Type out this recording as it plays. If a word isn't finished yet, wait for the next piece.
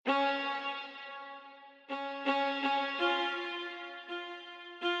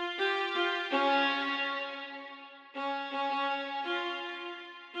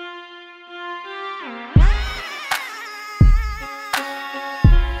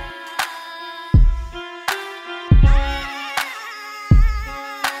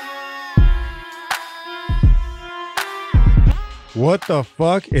What the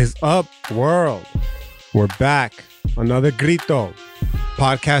fuck is up, world? We're back. Another grito.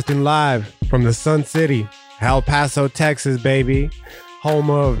 Podcasting live from the Sun City, El Paso, Texas, baby.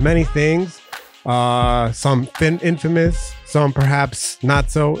 Home of many things. Some infamous, some perhaps not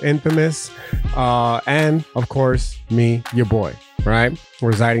so infamous. And, of course, me, your boy, right?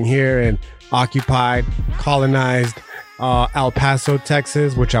 Residing here in occupied, colonized El Paso,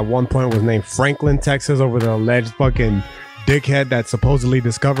 Texas, which at one point was named Franklin, Texas, over the alleged fucking dickhead that supposedly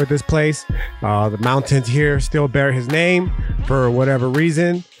discovered this place. The mountains here still bear his name for whatever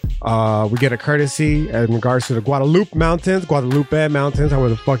reason. We get a courtesy in regards to the Guadalupe Mountains, however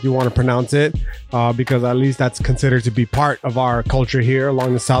the fuck you want to pronounce it, because at least that's considered to be part of our culture here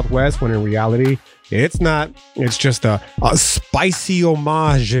along the Southwest, when in reality, it's not. It's just a spicy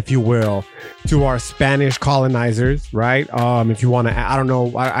homage, if you will, to our Spanish colonizers, right? If you want to, I don't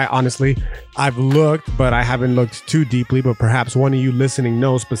know. I honestly, I've looked, but I haven't looked too deeply. But perhaps one of you listening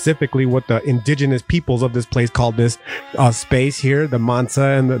knows specifically what the indigenous peoples of this place called this space here, the Mansa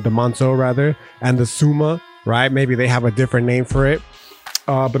and the Manso rather, and the Suma, right? Maybe they have a different name for it.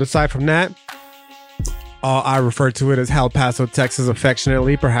 But aside from that, I refer to it as El Paso, Texas,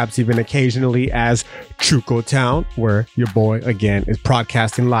 affectionately, perhaps even occasionally as Chuco Town, where your boy, again, is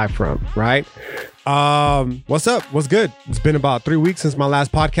broadcasting live from, right? What's up? What's good? It's been about 3 weeks since my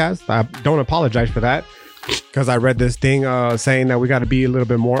last podcast. I don't apologize for that, because I read this thing saying that we got to be a little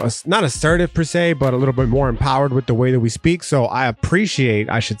bit more, not assertive per se, but a little bit more empowered with the way that we speak. So I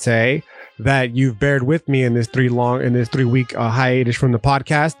appreciate, I should say, that you've bared with me in this 3 week hiatus from the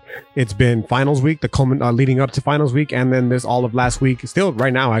podcast. It's been finals week, the leading up to finals week, and then this all of last week, still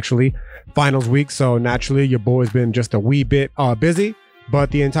right now actually, finals week. So naturally, your boy's been just a wee bit busy.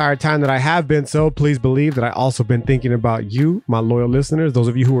 But the entire time that I have been so, please believe that I also been thinking about you, my loyal listeners. Those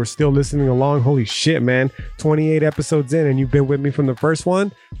of you who are still listening along, holy shit, man. 28 episodes in and you've been with me from the first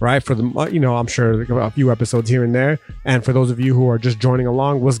one, right? For the, I'm sure a few episodes here and there. And for those of you who are just joining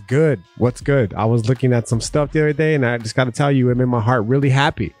along, what's good? What's good? I was looking at some stuff the other day and I just got to tell you, it made my heart really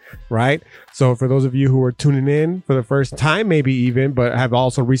happy, right? So for those of you who are tuning in for the first time, maybe even, but have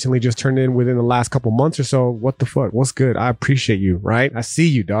also recently just turned in within the last couple months or so, what the fuck? What's good? I appreciate you, right? I see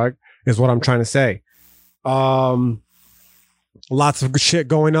you, dog, is what I'm trying to say. Lots of shit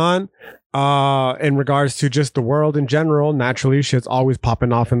going on in regards to just the world in general. Naturally, shit's always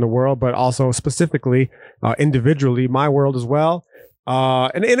popping off in the world, but also specifically, individually, my world as well.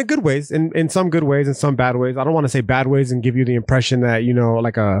 And in a good ways, in some good ways and some bad ways. I don't want to say bad ways and give you the impression that,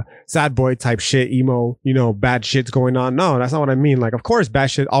 like a sad boy type shit, emo, bad shit's going on. No, that's not what I mean. Like, of course, bad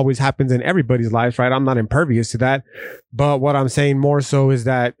shit always happens in everybody's life, right? I'm not impervious to that. But what I'm saying more so is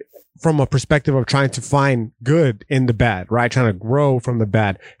that from a perspective of trying to find good in the bad, right? Trying to grow from the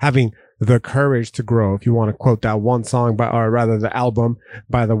bad, having the courage to grow, if you want to quote that one song or rather the album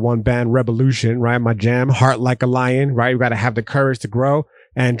by the one band Revolution, right? My jam, Heart Like a Lion, right? We got to have the courage to grow.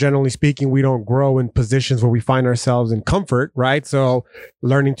 And generally speaking, we don't grow in positions where we find ourselves in comfort, right? So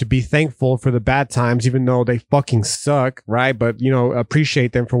learning to be thankful for the bad times, even though they fucking suck, right? But,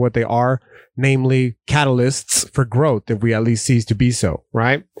 appreciate them for what they are, namely catalysts for growth, if we at least cease to be so,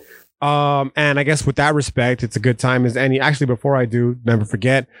 right? And I guess with that respect, it's a good time as any. Actually, before I do, never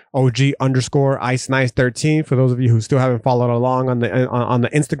forget OG_IceNice13 for those of you who still haven't followed along on the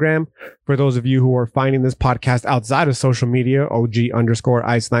Instagram. For those of you who are finding this podcast outside of social media,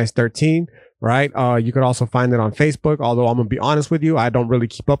 OG_IceNice13. Right? You could also find it on Facebook. Although I'm gonna be honest with you, I don't really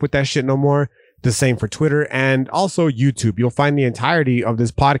keep up with that shit no more. The same for Twitter and also YouTube. You'll find the entirety of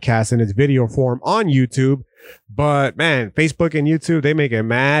this podcast in its video form on YouTube. But man, Facebook and YouTube, they make it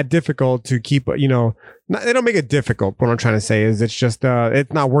mad difficult to keep, they don't make it difficult. What I'm trying to say is it's just,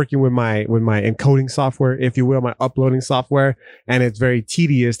 it's not working with my encoding software, if you will, my uploading software. And it's very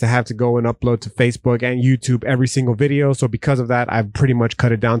tedious to have to go and upload to Facebook and YouTube every single video. So because of that, I've pretty much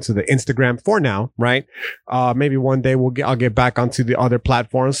cut it down to the Instagram for now, right? Maybe one day I'll get back onto the other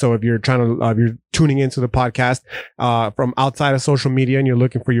platforms. So if you're if you're tuning into the podcast, from outside of social media and you're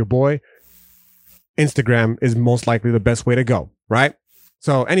looking for your boy, Instagram is most likely the best way to go, right?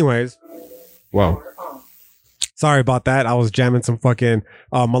 So anyways, whoa. Sorry about that. I was jamming some fucking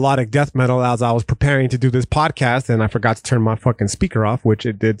melodic death metal as I was preparing to do this podcast, and I forgot to turn my fucking speaker off, which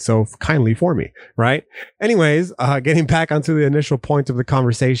it did so kindly for me, right? Anyways, getting back onto the initial point of the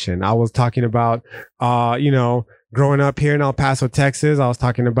conversation, I was talking about, growing up here in El Paso, Texas. I was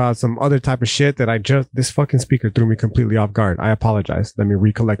talking about some other type of shit that this fucking speaker threw me completely off guard. I apologize. Let me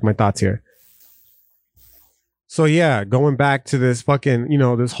recollect my thoughts here. So yeah, going back to this fucking,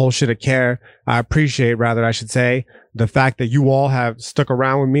 this whole shit of care, I should say, the fact that you all have stuck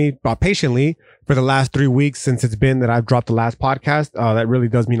around with me patiently for the last 3 weeks since it's been that I've dropped the last podcast. That really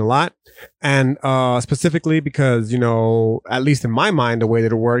does mean a lot. And specifically because, at least in my mind, the way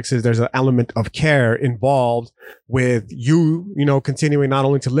that it works is there's an element of care involved with you, continuing not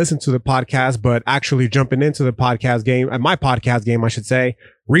only to listen to the podcast, but actually jumping into the podcast game, my podcast game, I should say,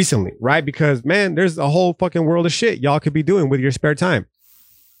 recently, right? Because, man, there's a whole fucking world of shit y'all could be doing with your spare time.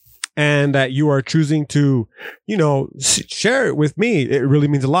 And that you are choosing to, share it with me, it really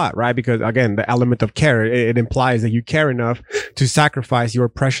means a lot, right? Because again, the element of care, it implies that you care enough to sacrifice your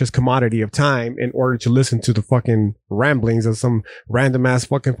precious commodity of time in order to listen to the fucking ramblings of some random ass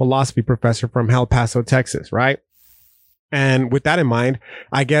fucking philosophy professor from El Paso, Texas, right? And with that in mind,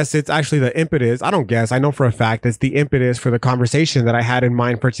 I guess it's actually the impetus. I don't guess. I know for a fact it's the impetus for the conversation that I had in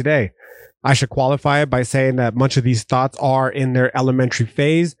mind for today. I should qualify it by saying that much of these thoughts are in their elementary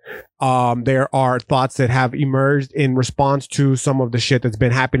phase. There are thoughts that have emerged in response to some of the shit that's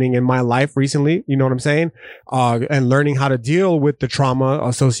been happening in my life recently. You know what I'm saying? And learning how to deal with the trauma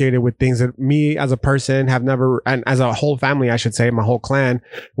associated with things that me as a person have never, and as a whole family, I should say, my whole clan,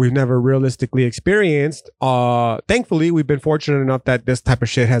 we've never realistically experienced. Thankfully, we've been fortunate enough that this type of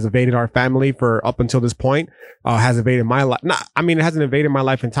shit has evaded our family for up until this point, has evaded my life. It hasn't evaded my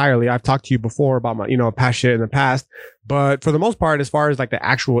life entirely. I've talked to you before about my, past shit in the past. But for the most part, as far as like the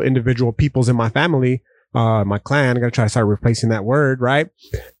actual individual peoples in my family, my clan, I'm going to try to start replacing that word, right?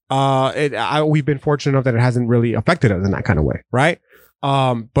 We've been fortunate enough that it hasn't really affected us in that kind of way, right?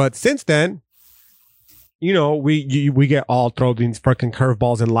 But since then, we get all thrown these fucking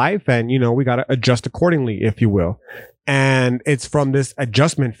curveballs in life, and, we got to adjust accordingly, if you will. And it's from this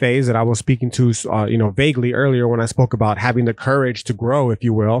adjustment phase that I was speaking to, vaguely earlier when I spoke about having the courage to grow, if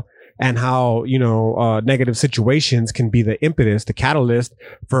you will. And how, negative situations can be the impetus, the catalyst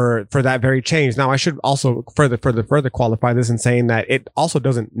for that very change. Now, I should also further qualify this in saying that it also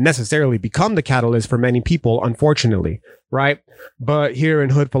doesn't necessarily become the catalyst for many people, unfortunately, right? But here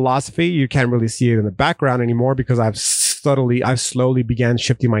in Hood Philosophy, you can't really see it in the background anymore because I've slowly began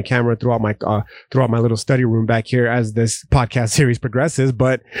shifting my camera throughout my little study room back here as this podcast series progresses.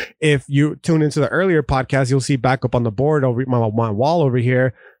 But if you tune into the earlier podcast, you'll see back up on the board over my wall over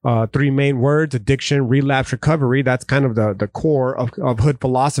here, 3 main words: addiction, relapse, recovery. That's kind of the core of Hood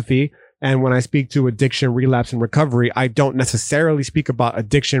Philosophy. And when I speak to addiction, relapse, and recovery, I don't necessarily speak about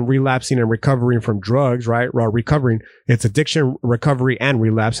addiction, relapsing, and recovering from drugs, right? Well, recovering, it's addiction, recovery, and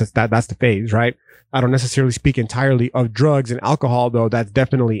relapse. That's the phase, right? I don't necessarily speak entirely of drugs and alcohol, though that's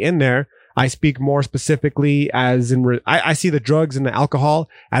definitely in there. I speak more specifically as I see the drugs and the alcohol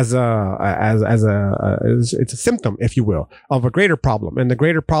as it's a symptom, if you will, of a greater problem. And the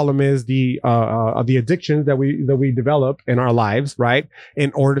greater problem is the addictions that we develop in our lives, right?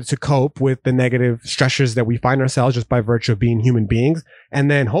 In order to cope with the negative stressors that we find ourselves just by virtue of being human beings. And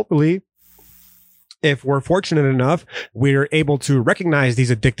then hopefully, if we're fortunate enough, we're able to recognize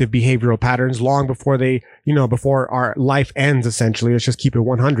these addictive behavioral patterns long before before our life ends, essentially. Let's just keep it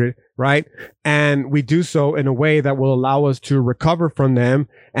 100, right? And we do so in a way that will allow us to recover from them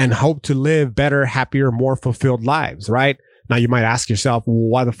and hope to live better, happier, more fulfilled lives, right? Now, you might ask yourself,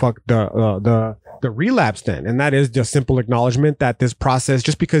 why the fuck the relapse then? And that is just simple acknowledgement that this process,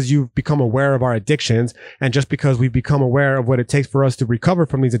 just because you've become aware of our addictions and just because we've become aware of what it takes for us to recover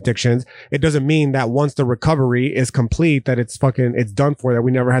from these addictions, it doesn't mean that once the recovery is complete, that it's done for, that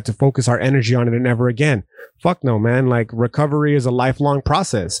we never had to focus our energy on it and ever again. Fuck no, man. Like, recovery is a lifelong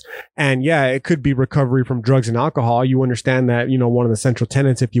process. And yeah, it could be recovery from drugs and alcohol. You understand that, one of the central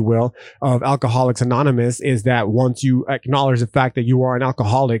tenets, if you will, of Alcoholics Anonymous is that once you acknowledge the fact that you are an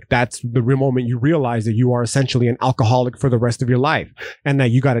alcoholic, that's the moment you realize that you are essentially an alcoholic for the rest of your life, and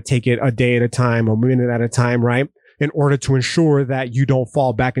that you got to take it a day at a time, a minute at a time, right? In order to ensure that you don't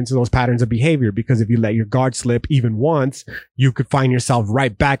fall back into those patterns of behavior. Because if you let your guard slip even once, you could find yourself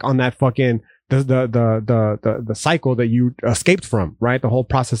right back on that fucking the cycle that you escaped from, right? The whole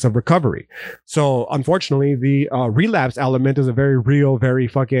process of recovery. So unfortunately, the relapse element is a very real, very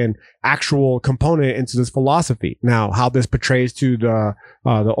fucking actual component into this philosophy. Now, how this portrays to the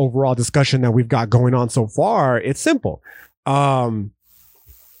overall discussion that we've got going on so far, it's simple. The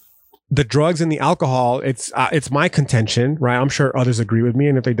drugs and the alcohol, it's my contention, right? I'm sure others agree with me,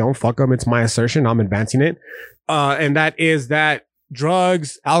 and if they don't, fuck them. It's my assertion. I'm advancing it. And that is that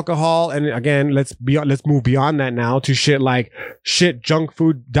drugs, alcohol, and again, let's move beyond that now to shit like junk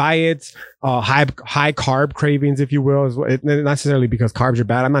food diets, high carb cravings, if you will, not necessarily because carbs are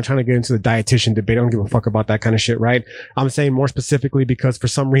bad. I'm not trying to get into the dietitian debate. I don't give a fuck about that kind of shit, right? I'm saying more specifically because for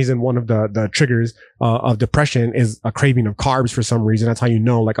some reason, one of the triggers of depression is a craving of carbs for some reason. That's how you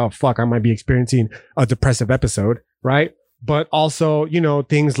know, like, oh fuck, I might be experiencing a depressive episode, right? But also, you know,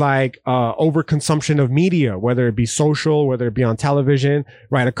 things like overconsumption of media, whether it be social, whether it be on television,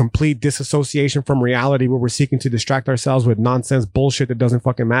 right? A complete disassociation from reality where we're seeking to distract ourselves with nonsense bullshit that doesn't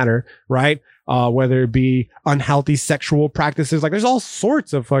fucking matter, right? Whether it be unhealthy sexual practices, like there's all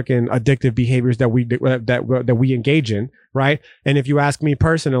sorts of fucking addictive behaviors that we engage in, right? And if you ask me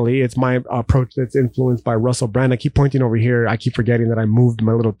personally, it's my approach that's influenced by Russell Brand. I keep pointing over here. I keep forgetting that I moved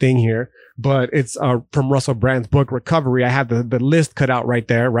my little thing here, but it's from Russell Brand's book, Recovery. I have the list cut out right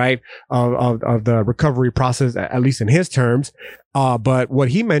there, right? Of the recovery process, at least in his terms. But what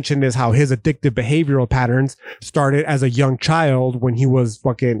he mentioned is how his addictive behavioral patterns started as a young child when he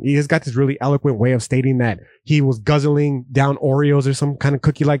has got this really eloquent way of stating that he was guzzling down Oreos or some kind of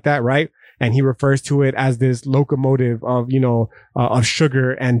cookie like that, right? And he refers to it as this locomotive of, of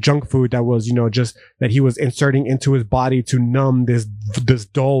sugar and junk food that was, just that he was inserting into his body to numb this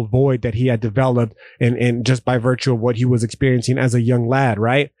dull void that he had developed and just by virtue of what he was experiencing as a young lad,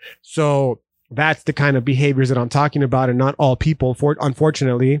 right? So that's the kind of behaviors that I'm talking about. And not all people,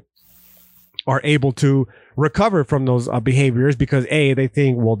 unfortunately, are able to recover from those behaviors because they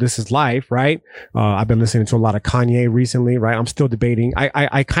think, well, this is life, right? I've been listening to a lot of Kanye recently, right? I'm still debating.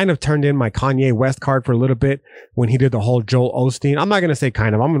 I kind of turned in my Kanye West card for a little bit when he did the whole Joel Osteen. I'm not going to say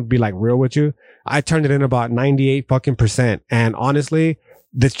kind of, I'm going to be like real with you. I turned it in about 98%. And honestly,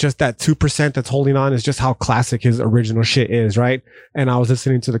 that's just that 2% that's holding on is just how classic his original shit is, right? And I was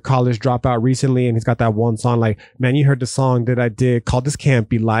listening to the College Dropout recently, and he's got that one song like, man, you heard the song that I did called This Can't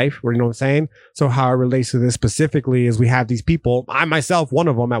Be Life, or you know what I'm saying? So how it relates to this specifically is we have these people, I myself, one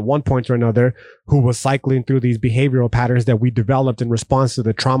of them at one point or another, who was cycling through these behavioral patterns that we developed in response to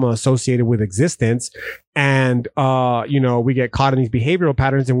the trauma associated with existence. And, we get caught in these behavioral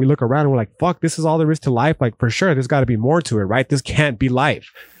patterns and we look around and we're like, fuck, this is all there is to life. Like for sure, there's got to be more to it, right? This can't be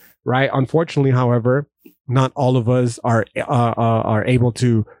life, right? Unfortunately, however, not all of us are able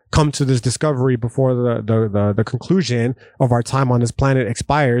to come to this discovery before the conclusion of our time on this planet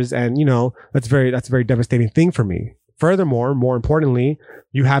expires. And, that's a very devastating thing for me. Furthermore, more importantly,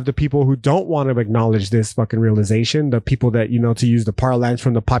 you have the people who don't want to acknowledge this fucking realization, the people that, to use the parlance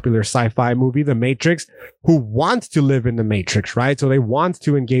from the popular sci-fi movie, The Matrix, who want to live in the Matrix, right? So they want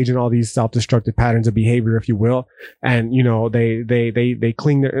to engage in all these self-destructive patterns of behavior, if you will. And, they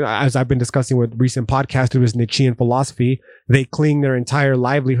cling their, as I've been discussing with recent podcasters, Nietzschean philosophy, they cling their entire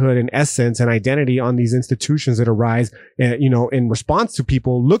livelihood and essence and identity on these institutions that arise, in response to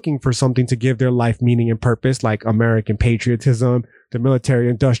people looking for something to give their life meaning and purpose, like American patriotism, the military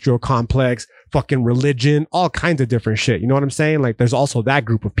industrial complex, fucking religion, all kinds of different shit. You know what I'm saying? Like there's also that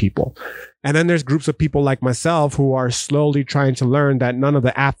group of people. And then there's groups of people like myself who are slowly trying to learn that none of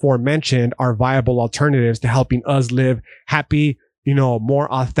the aforementioned are viable alternatives to helping us live happy,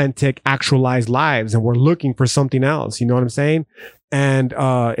 more authentic, actualized lives. And we're looking for something else. You know what I'm saying? And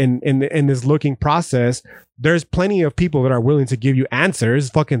in this looking process, there's plenty of people that are willing to give you answers,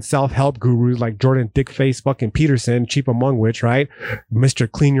 fucking self-help gurus like Jordan Dickface fucking Peterson, chief among which, right? Mr.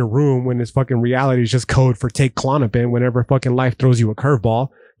 Clean Your Room, when his fucking reality is just code for take Klonopin whenever fucking life throws you a curveball.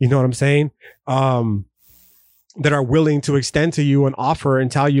 You know what I'm saying? That are willing to extend to you an offer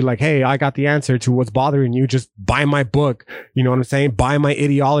and tell you like, hey, I got the answer to what's bothering you. Just buy my book. You know what I'm saying? Buy my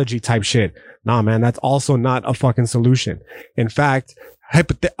ideology type shit. Nah, man, that's also not a fucking solution. In fact,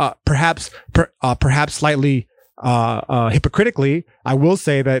 perhaps slightly hypocritically, I will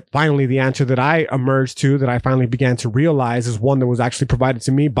say that finally the answer that I emerged to, that I finally began to realize, is one that was actually provided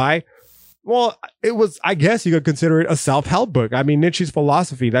to me by, well, it was, I guess you could consider it a self-help book. I mean, Nietzsche's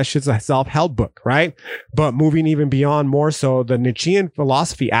philosophy, that shit's a self-help book, right? But moving even beyond more so, the Nietzschean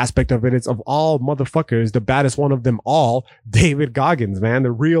philosophy aspect of it is, of all motherfuckers, the baddest one of them all, David Goggins, man,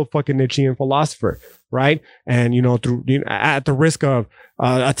 the real fucking Nietzschean philosopher, right? And, at the risk of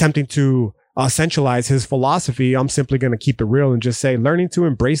attempting to essentialize his philosophy, I'm simply going to keep it real and just say, learning to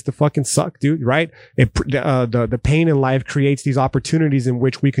embrace the fucking suck, dude, right? The pain in life creates these opportunities in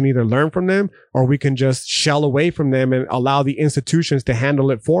which we can either learn from them or we can just shell away from them and allow the institutions to handle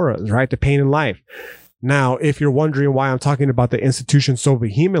it for us, right? The pain in life. Now, if you're wondering why I'm talking about the institution so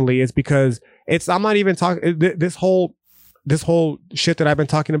vehemently, it's because I'm not even talking, this whole shit that I've been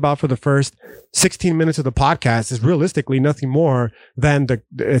talking about for the first 16 minutes of the podcast is realistically nothing more than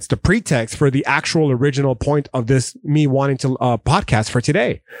it's the pretext for the actual original point of this, me wanting to podcast for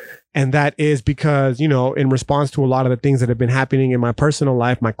today. And that is because, in response to a lot of the things that have been happening in my personal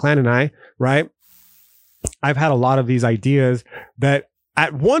life, my clan and I, right? I've had a lot of these ideas that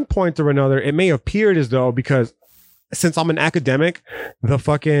at one point or another, it may have appeared as though, because since I'm an academic, the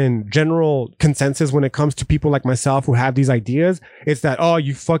fucking general consensus when it comes to people like myself who have these ideas, it's that, oh,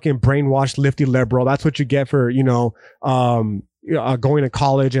 you fucking brainwashed lefty liberal. That's what you get for, going to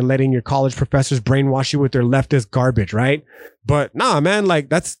college and letting your college professors brainwash you with their leftist garbage, right? But nah, man, like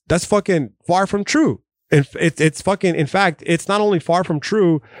that's fucking far from true. It's fucking, in fact, it's not only far from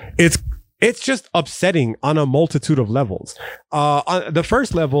true, it's just upsetting on a multitude of levels. On the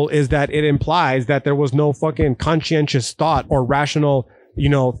first level is that it implies that there was no fucking conscientious thought or rational,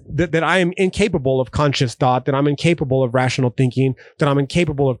 that I am incapable of conscious thought, that I'm incapable of rational thinking, that I'm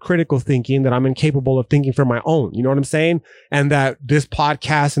incapable of critical thinking, that I'm incapable of thinking for my own. You know what I'm saying? And that this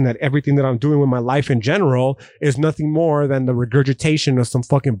podcast and that everything that I'm doing with my life in general is nothing more than the regurgitation of some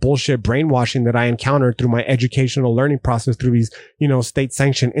fucking bullshit brainwashing that I encountered through my educational learning process through these, state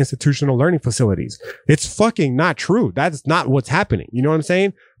sanctioned institutional learning facilities. It's fucking not true. That's not what's happening. You know what I'm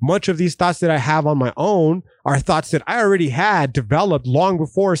saying? Much of these thoughts that I have on my own are thoughts that I already had developed long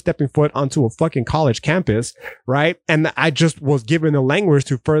before stepping foot onto a fucking college campus, right? And I just was given the language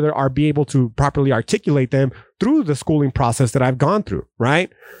to further be able to properly articulate them through the schooling process that I've gone through,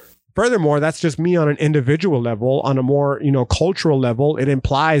 right? Furthermore, that's just me on an individual level. On a more, cultural level, it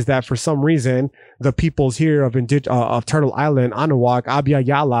implies that for some reason, the peoples here of Turtle Island, Anahuac, Abya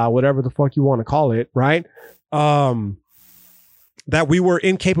Yala, whatever the fuck you want to call it, right? That we were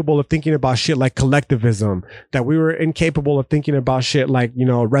incapable of thinking about shit like collectivism, that we were incapable of thinking about shit like,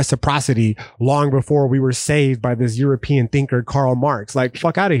 reciprocity long before we were saved by this European thinker, Karl Marx. Like,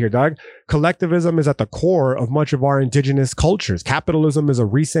 fuck out of here, dog. Collectivism is at the core of much of our indigenous cultures. Capitalism is a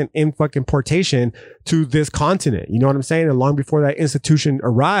recent importation to this continent. You know what I'm saying? And long before that institution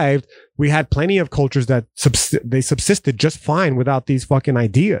arrived, we had plenty of cultures that they subsisted just fine without these fucking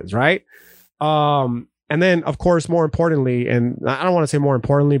ideas, right? And then, of course, more importantly, and I don't want to say more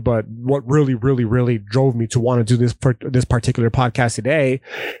importantly, but what really, really, really drove me to want to do this particular podcast today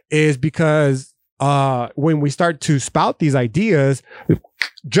is because when we start to spout these ideas,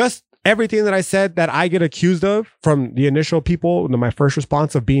 just everything that I said that I get accused of from the initial people, my first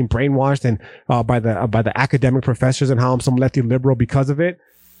response of being brainwashed and by the academic professors and how I'm some lefty liberal because of it.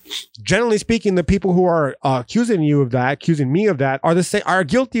 Generally speaking, the people who are accusing me of that are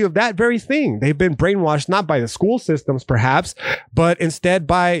guilty of that very thing. They've been brainwashed not by the school systems, perhaps, but instead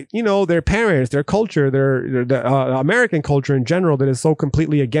by their parents, their culture, the American culture in general that is so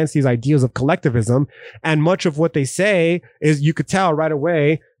completely against these ideas of collectivism. And much of what they say is, you could tell right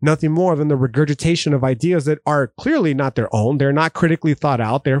away, nothing more than the regurgitation of ideas that are clearly not their own. They're not critically thought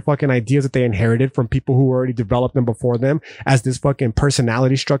out. They're fucking ideas that they inherited from people who already developed them before them as this fucking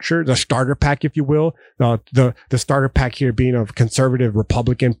personality structure, the starter pack, if you will. The starter pack here being of conservative,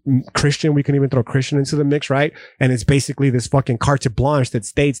 Republican, Christian. We can even throw Christian into the mix, right? And it's basically this fucking carte blanche that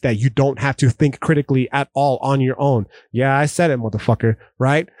states that you don't have to think critically at all on your own. Yeah, I said it, motherfucker,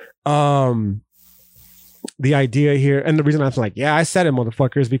 right? The idea here, and the reason I'm like, yeah, I said it,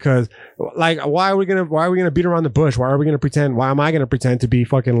 motherfuckers, because like, why are we gonna beat around the bush? Why am I gonna pretend to be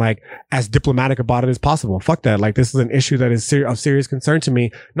fucking like as diplomatic about it as possible? Fuck that. Like, this is an issue that is of serious concern to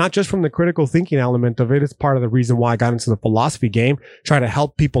me, not just from the critical thinking element of it. It's part of the reason why I got into the philosophy game, try to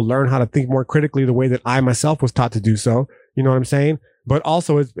help people learn how to think more critically the way that I myself was taught to do so. You know what I'm saying? But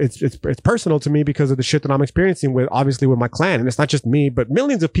also it's personal to me because of the shit that I'm experiencing with my clan. And it's not just me, but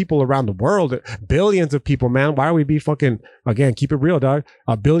millions of people around the world, billions of people, man. Why are we fucking, again, keep it real, dog.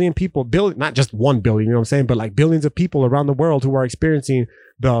 A billion people, not just 1 billion, you know what I'm saying? But like billions of people around the world who are experiencing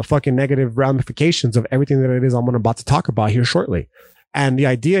the fucking negative ramifications of everything that it is I'm about to talk about here shortly. And the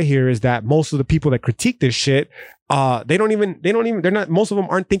idea here is that most of the people that critique this shit, most of them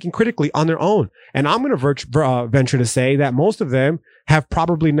aren't thinking critically on their own. And I'm going to venture to say that most of them have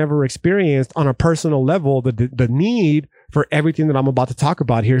probably never experienced on a personal level the need for everything that I'm about to talk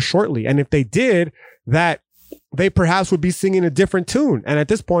about here shortly. And if they did, that they perhaps would be singing a different tune. And at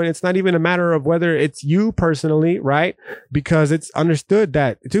this point, it's not even a matter of whether it's you personally, right? Because it's understood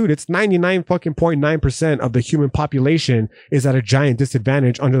that, dude, it's 99.9% of the human population is at a giant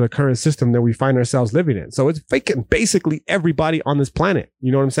disadvantage under the current system that we find ourselves living in. So it's faking basically everybody on this planet.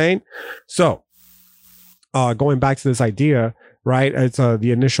 You know what I'm saying? So, going back to this idea, right? It's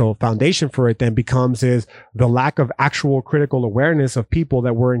the initial foundation for it then becomes is the lack of actual critical awareness of people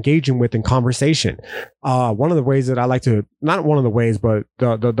that we're engaging with in conversation. One of the ways that I like to, not one of the ways, but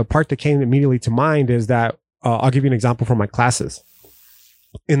the part that came immediately to mind is that I'll give you an example from my classes.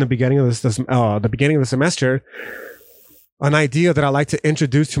 In the beginning of the beginning of the semester, an idea that I like to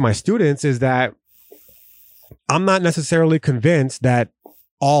introduce to my students is that I'm not necessarily convinced that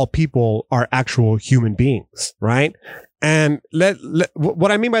all people are actual human beings, right? And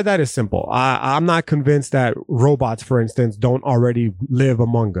what I mean by that is simple. I'm not convinced that robots, for instance, don't already live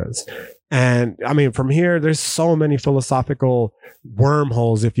among us. And I mean, from here, there's so many philosophical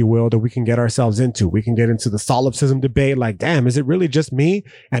wormholes, if you will, that we can get ourselves into. We can get into the solipsism debate, like, damn, is it really just me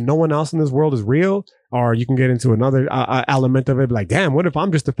and no one else in this world is real? Or you can get into another element of it, like, damn, what if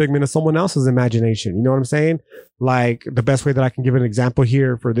I'm just a figment of someone else's imagination? You know what I'm saying? Like, the best way that I can give an example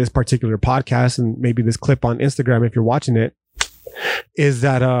here for this particular podcast, and maybe this clip on Instagram, if you're watching it, is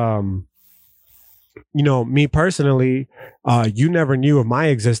that, you know, me personally, you never knew of my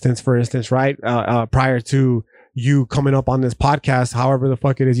existence, for instance, right? Prior to you coming up on this podcast, however the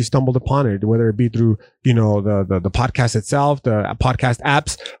fuck it is you stumbled upon it, whether it be through, you know, the podcast itself, the podcast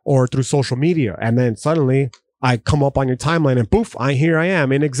apps, or through social media. And then suddenly I come up on your timeline and poof, here I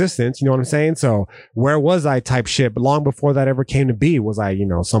am in existence. You know what I'm saying? So where was I type shit? But long before that ever came to be, was I, you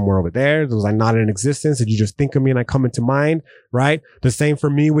know, somewhere over there? Was I not in existence? Did you just think of me and I come into mind? Right? The same for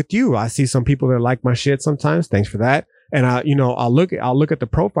me with you. I see some people that like my shit sometimes. Thanks for that. And I'll look at the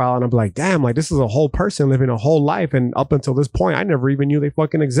profile and I'm like, damn, like this is a whole person living a whole life. And up until this point, I never even knew they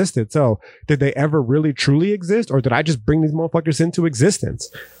fucking existed. So did they ever really truly exist? Or did I just bring these motherfuckers into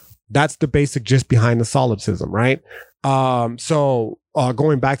existence? That's the basic gist behind the solipsism, right? So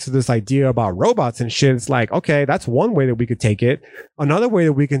going back to this idea about robots and shit, it's like, okay, that's one way that we could take it. Another way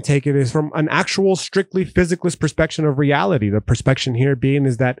that we can take it is from an actual strictly physicalist perspective of reality. The perspective here being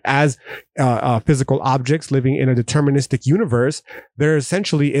is that as physical objects living in a deterministic universe, there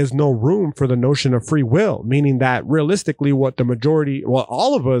essentially is no room for the notion of free will, meaning that realistically what the majority, well,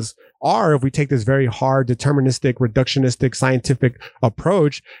 all of us are, if we take this very hard, deterministic, reductionistic, scientific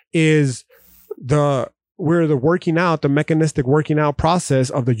approach, is we're the mechanistic working out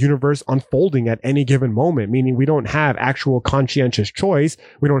process of the universe unfolding at any given moment, meaning we don't have actual conscientious choice.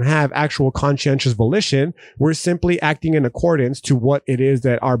 We don't have actual conscientious volition. We're simply acting in accordance to what it is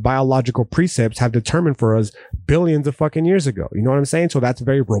that our biological precepts have determined for us billions of fucking years ago. You know what I'm saying? So that's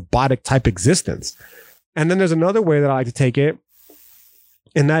very robotic type existence. And then there's another way that I like to take it,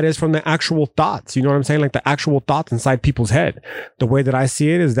 and that is from the actual thoughts. You know what I'm saying? Like the actual thoughts inside people's head. The way that I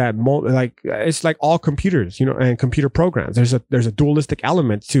see it is that it's like all computers, you know, and computer programs. There's a dualistic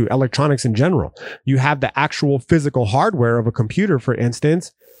element to electronics in general. You have the actual physical hardware of a computer, for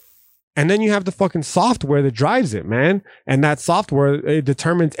instance, and then you have the fucking software that drives it, man. And that software, it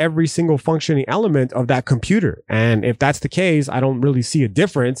determines every single functioning element of that computer. And if that's the case, I don't really see a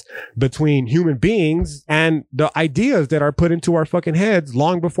difference between human beings and the ideas that are put into our fucking heads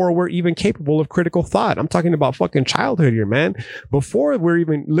long before we're even capable of critical thought. I'm talking about fucking childhood here, man. Before we're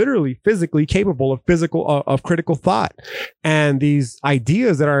even literally physically capable of critical thought. And these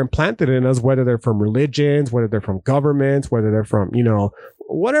ideas that are implanted in us, whether they're from religions, whether they're from governments, whether they're from, you know,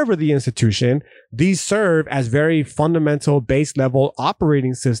 whatever the institution, these serve as very fundamental base level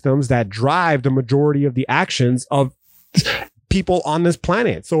operating systems that drive the majority of the actions of people on this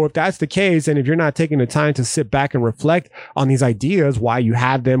planet. So if that's the case, and if you're not taking the time to sit back and reflect on these ideas, why you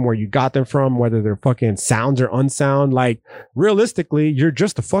have them, where you got them from, whether they're fucking sounds or unsound, like realistically, you're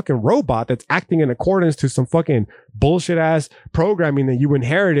just a fucking robot that's acting in accordance to some fucking bullshit ass programming that you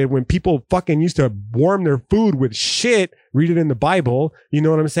inherited when people fucking used to warm their food with shit. Read it in the Bible. You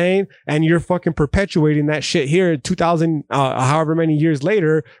know what I'm saying? And you're fucking perpetuating that shit here 2000, however many years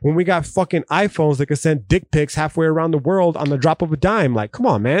later, when we got fucking iPhones that can send dick pics halfway around the world on the drop of a dime. Like, come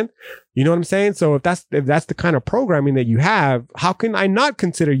on, man. You know what I'm saying? So if that's the kind of programming that you have, how can I not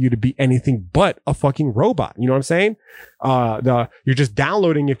consider you to be anything but a fucking robot? You know what I'm saying? You're just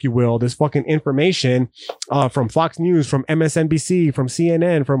downloading, if you will, this fucking information from Fox News, from MSNBC, from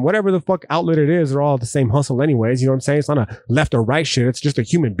CNN, from whatever the fuck outlet it is. They're all the same hustle anyways. You know what I'm saying? It's not a left or right shit. It's just a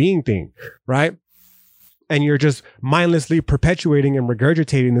human being thing, right? And you're just mindlessly perpetuating and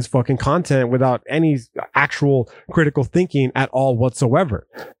regurgitating this fucking content without any actual critical thinking at all whatsoever.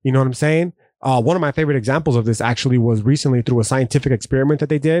 You know what I'm saying? One of my favorite examples of this actually was recently through a scientific experiment that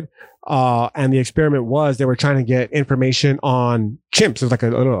they did. And the experiment was they were trying to get information on chimps. It was like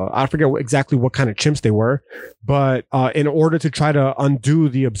I forget exactly what kind of chimps they were, but in order to try to undo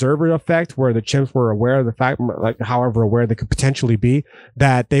the observer effect, where the chimps were aware of the fact, like however aware they could potentially be,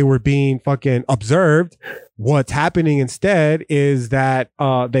 that they were being fucking observed, what's happening instead is that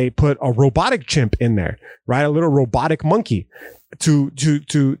they put a robotic chimp in there, right? A little robotic monkey to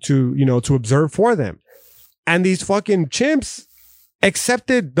observe for them. And these fucking chimps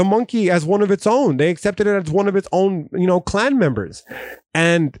accepted the monkey as one of its own. They accepted it as one of its own, clan members.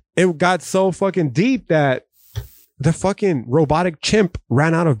 And it got so fucking deep that the fucking robotic chimp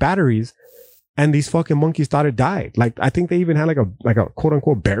ran out of batteries And these fucking monkeys thought it died. Like, I think they even had like a quote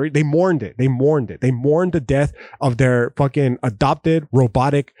unquote buried. They mourned it. They mourned the death of their fucking adopted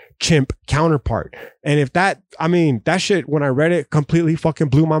robotic chimp counterpart. And if that shit, when I read it, completely fucking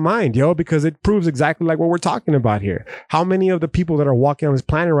blew my mind, yo, because it proves exactly like what we're talking about here. How many of the people that are walking on this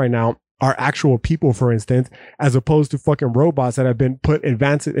planet right now are actual people, for instance, as opposed to fucking robots that have been put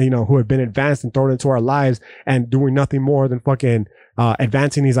advanced, who have been advanced and thrown into our lives and doing nothing more than fucking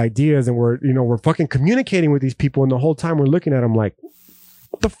advancing these ideas. And we're fucking communicating with these people. And the whole time we're looking at them like,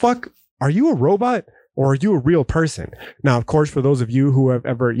 what the fuck? Are you a robot or are you a real person? Now, of course, for those of you who have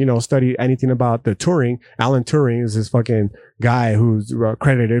ever, studied anything about the Turing, Alan Turing is this fucking guy who's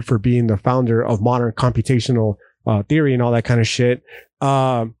credited for being the founder of modern computational theory and all that kind of shit.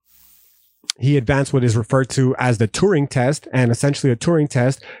 He advanced what is referred to as the Turing test. And essentially a Turing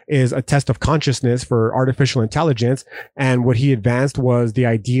test is a test of consciousness for artificial intelligence. And what he advanced was the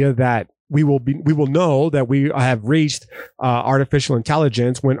idea that we will know that we have reached artificial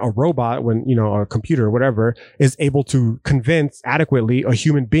intelligence when a computer or whatever is able to convince adequately a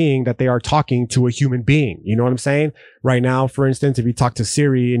human being that they are talking to a human being. You know what I'm saying? Right now, for instance, if you talk to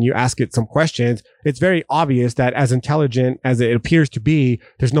Siri and you ask it some questions, it's very obvious that as intelligent as it appears to be,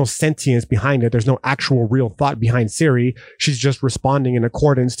 there's no sentience behind it. There's no actual real thought behind Siri. She's just responding in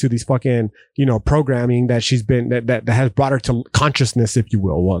accordance to these fucking, programming that she's been, that has brought her to consciousness, if you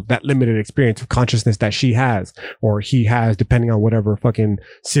will. Well, that limited experience of consciousness that she has, or he has, depending on whatever fucking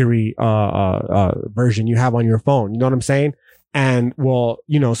Siri, version you have on your phone. You know what I'm saying? And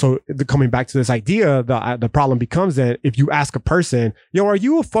coming back to this idea, the problem becomes that if you ask a person, yo, are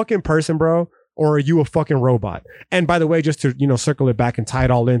you a fucking person, bro? Or are you a fucking robot? And by the way, just to, circle it back and tie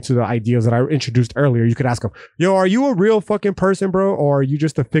it all into the ideas that I introduced earlier, you could ask them, yo, are you a real fucking person, bro? Or are you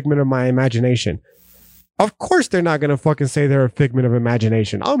just a figment of my imagination? Of course, they're not going to fucking say they're a figment of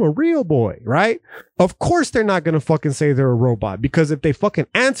imagination. I'm a real boy, right? Of course, they're not going to fucking say they're a robot, because if they fucking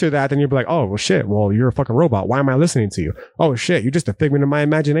answer that, then you'll be like, oh, well, shit. Well, you're a fucking robot. Why am I listening to you? Oh, shit. You're just a figment of my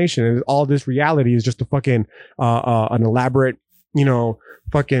imagination. And all this reality is just a fucking, an elaborate,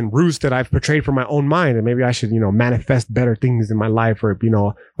 fucking ruse that I've portrayed for my own mind. And maybe I should, manifest better things in my life, or,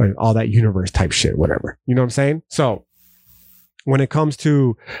 all that universe type shit, whatever. You know what I'm saying? So, when it comes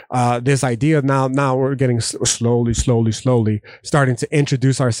to this idea, now we're getting slowly starting to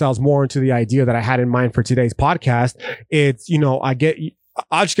introduce ourselves more into the idea that I had in mind for today's podcast. It's,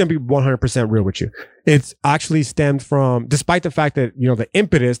 I'm just going to be 100% real with you. It's actually stemmed from, despite the fact that, the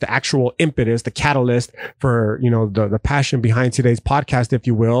impetus, the actual impetus, the catalyst for, the passion behind today's podcast, if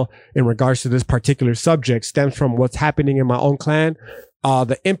you will, in regards to this particular subject, stems from what's happening in my own clan.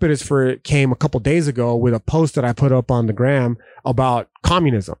 The impetus for it came a couple days ago with a post that I put up on the gram about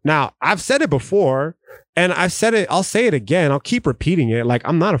communism. Now, I've said it before, and I've said it, I'll say it again. I'll keep repeating it. Like,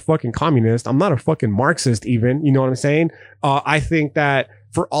 I'm not a fucking communist. I'm not a fucking Marxist even. You know what I'm saying? I think that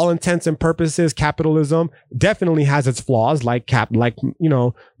for all intents and purposes, capitalism definitely has its flaws, like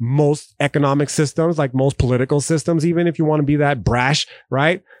most economic systems, like most political systems, even if you want to be that brash,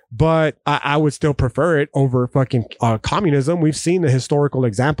 right? But I would still prefer it over fucking communism. We've seen the historical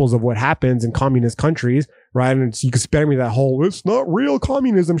examples of what happens in communist countries, right? And you can spare me that whole, it's not real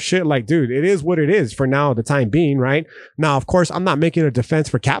communism shit. Like, dude, it is what it is for now, the time being, right? Now, of course, I'm not making a defense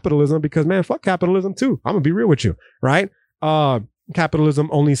for capitalism, because, man, fuck capitalism too. I'm gonna be real with you, right? Capitalism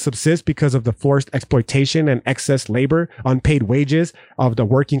only subsists because of the forced exploitation and excess labor, unpaid wages of the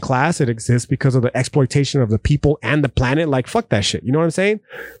working class. It exists because of the exploitation of the people and the planet. Like, fuck that shit. You know what I'm saying?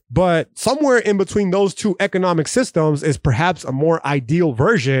 But somewhere in between those two economic systems is perhaps a more ideal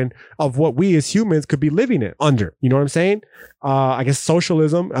version of what we as humans could be living in under. You know what I'm saying? I guess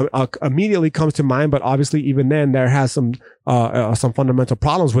socialism immediately comes to mind, but obviously even then there has some fundamental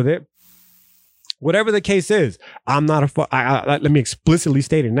problems with it. Whatever the case is, I'm not let me explicitly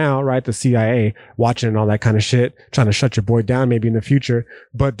state it now, right? The CIA watching and all that kind of shit, trying to shut your boy down maybe in the future,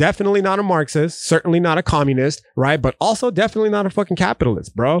 but definitely not a Marxist, certainly not a communist, right? But also definitely not a fucking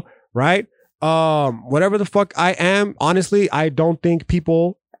capitalist, bro, right? Whatever the fuck I am, honestly, I don't think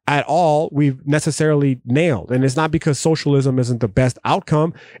people at all we've necessarily nailed. And it's not because socialism isn't the best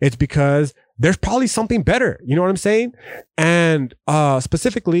outcome. It's because there's probably something better. You know what I'm saying? And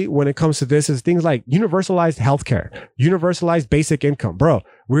specifically when it comes to this is things like universalized healthcare, universalized basic income. Bro,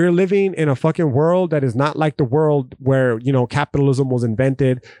 we're living in a fucking world that is not like the world where, capitalism was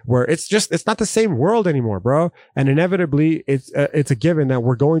invented, where it's not the same world anymore, bro. And inevitably it's a given that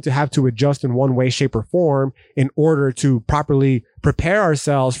we're going to have to adjust in one way, shape, or form in order to properly prepare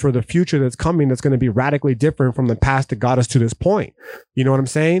ourselves for the future that's coming, that's going to be radically different from the past that got us to this point. You know what I'm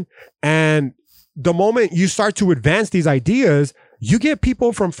saying? And the moment you start to advance these ideas, you get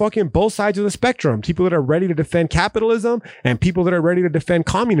people from fucking both sides of the spectrum, people that are ready to defend capitalism and people that are ready to defend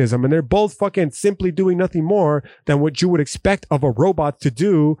communism. And they're both fucking simply doing nothing more than what you would expect of a robot to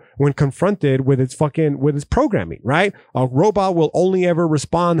do when confronted with its programming, right? A robot will only ever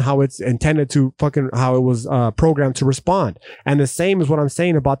respond how it's intended to how it was programmed to respond. And the same is what I'm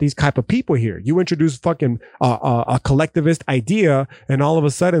saying about these type of people here. You introduce fucking a collectivist idea, and all of a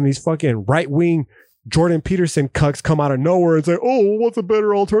sudden these fucking right-wing Jordan Peterson cucks come out of nowhere and say, oh, well, what's a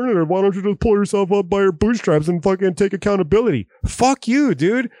better alternative? Why don't you just pull yourself up by your bootstraps and fucking take accountability? Fuck you,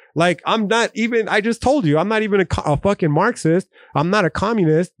 dude. Like, I just told you, I'm not even a fucking Marxist. I'm not a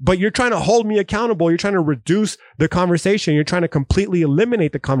communist, but you're trying to hold me accountable. You're trying to reduce the conversation. You're trying to completely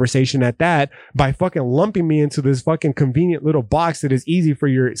eliminate the conversation at that by fucking lumping me into this fucking convenient little box that is easy for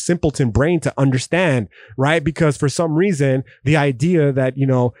your simpleton brain to understand, right? Because for some reason, the idea that,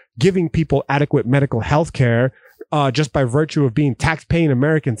 giving people adequate medical health care just by virtue of being tax-paying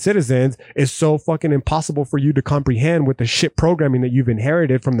American citizens is so fucking impossible for you to comprehend with the shit programming that you've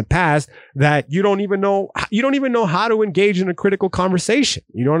inherited from the past that you don't even know how to engage in a critical conversation.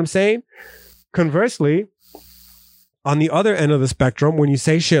 You know what I'm saying? Conversely, on the other end of the spectrum, when you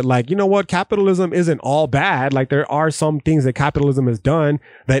say shit like, you know what, capitalism isn't all bad, like there are some things that capitalism has done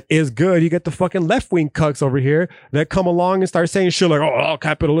that is good, you get the fucking left-wing cucks over here that come along and start saying shit like, oh,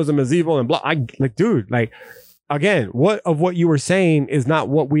 capitalism is evil and blah. Again, what you were saying is not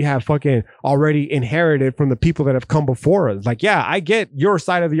what we have fucking already inherited from the people that have come before us. Like, yeah, I get your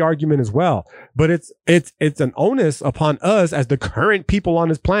side of the argument as well, but it's an onus upon us as the current people on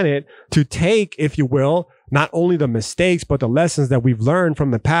this planet to take, if you will, not only the mistakes, but the lessons that we've learned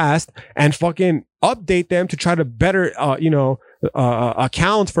from the past and fucking update them to try to better,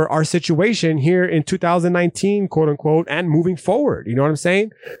 account for our situation here in 2019, quote unquote, and moving forward. You know what I'm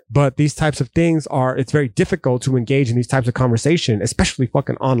saying? But these types of things it's very difficult to engage in these types of conversation, especially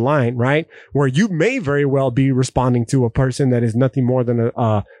fucking online, right? Where you may very well be responding to a person that is nothing more than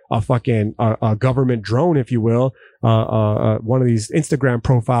a government drone, if you will. One of these Instagram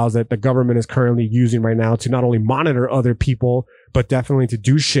profiles that the government is currently using right now to not only monitor other people, but definitely to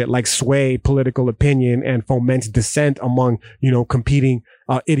do shit like sway political opinion and foment dissent among, competing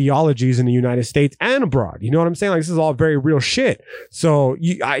ideologies in the United States and abroad. You know what I'm saying? Like, this is all very real shit. So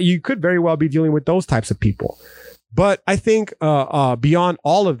you could very well be dealing with those types of people. But I think beyond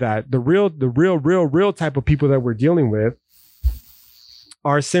all of that, the real type of people that we're dealing with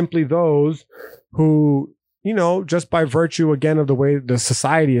are simply those who, just by virtue, again, of the way the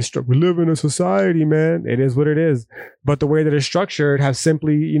society is structured. We live in a society, man. It is what it is. But the way that it's structured have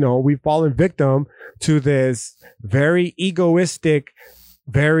simply, we've fallen victim to this very egoistic,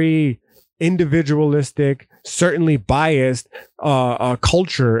 very individualistic, certainly biased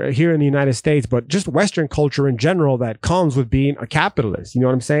culture here in the United States, but just Western culture in general that comes with being a capitalist. You know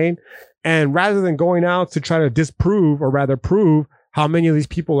what I'm saying? And rather than going out to try to disprove, or rather prove, how many of these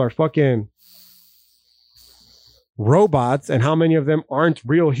people are fucking robots and how many of them aren't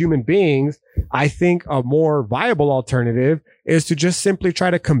real human beings, I think a more viable alternative is to just simply try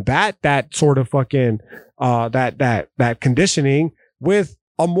to combat that sort of fucking that conditioning with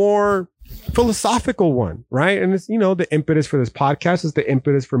a more philosophical one, right? And it's, the impetus for this podcast is the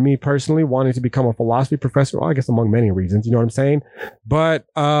impetus for me personally wanting to become a philosophy professor. Well, I guess among many reasons, you know what I'm saying? But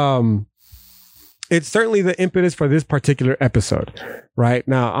it's certainly the impetus for this particular episode. Right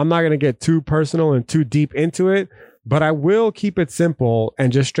now, I'm not going to get too personal and too deep into it, but I will keep it simple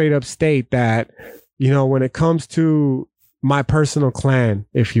and just straight up state that, when it comes to my personal clan,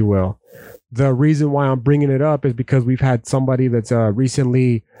 if you will, the reason why I'm bringing it up is because we've had somebody that's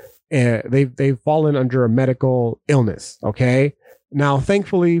recently, they've fallen under a medical illness. Okay. Now,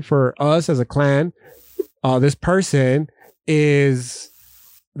 thankfully for us as a clan, this person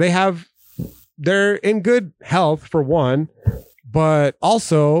they're in good health for one, but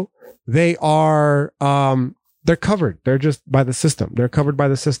also they are, they're covered. They're just by the system. They're covered by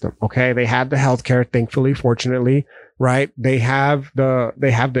the system. Okay. They have the healthcare, thankfully, fortunately, right? They have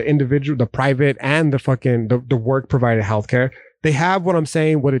the individual, the private and the work provided healthcare. They have what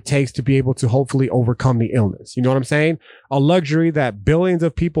it takes to be able to hopefully overcome the illness. You know what I'm saying? A luxury that billions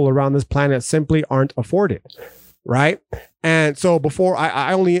of people around this planet simply aren't afforded. Right. And so before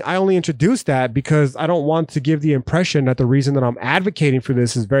I only introduced that because I don't want to give the impression that the reason that I'm advocating for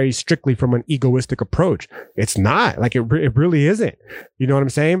this is very strictly from an egoistic approach. It's not. Like it really isn't. You know what I'm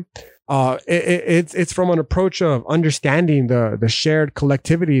saying? It's from an approach of understanding the shared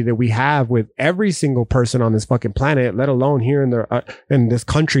collectivity that we have with every single person on this fucking planet, let alone here in this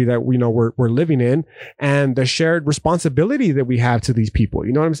country that we know we're living in, and the shared responsibility that we have to these people.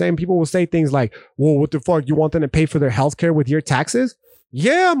 You know what I'm saying? People will say things like, well, what the fuck? You want them to pay for their healthcare with your taxes?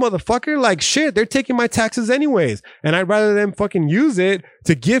 Yeah, motherfucker. Like shit, they're taking my taxes anyways. And I'd rather them fucking use it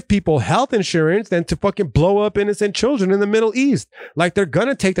to give people health insurance than to fucking blow up innocent children in the Middle East. Like they're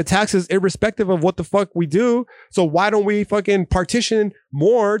gonna take the taxes irrespective of what the fuck we do. So why don't we fucking partition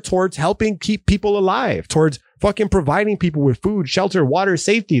more towards helping keep people alive, towards fucking providing people with food, shelter, water,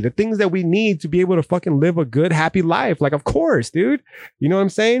 safety, the things that we need to be able to fucking live a good, happy life. Like, of course, dude. You know what I'm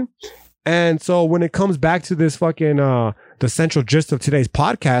saying? And so when it comes back to this fucking, the central gist of today's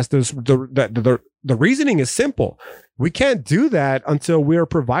podcast, the reasoning is simple. We can't do that until we are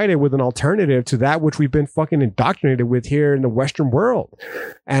provided with an alternative to that which we've been fucking indoctrinated with here in the Western world.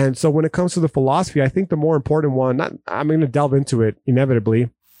 And so when it comes to the philosophy, I think the more important one, I'm going to delve into it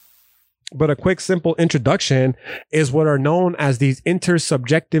inevitably, but a quick, simple introduction is what are known as these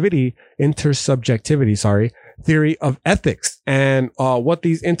intersubjectivity, theory of ethics. And what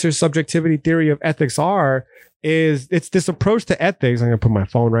these intersubjectivity theory of ethics are is it's this approach to ethics. I'm going to put my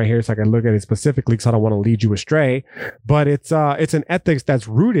phone right here so I can look at it specifically because I don't want to lead you astray. But it's an ethics that's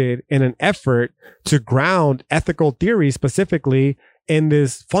rooted in an effort to ground ethical theory specifically in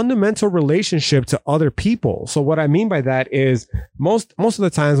this fundamental relationship to other people. So what I mean by that is most of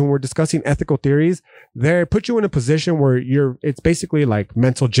the times when we're discussing ethical theories, they put you in a position where it's basically like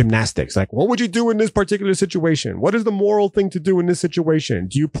mental gymnastics. Like, what would you do in this particular situation? What is the moral thing to do in this situation?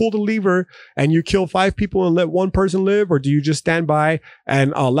 Do you pull the lever and you kill 5 people and let 1 person live? Or do you just stand by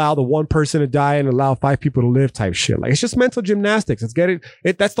and allow the 1 person to die and allow 5 people to live type shit? Like, it's just mental gymnastics.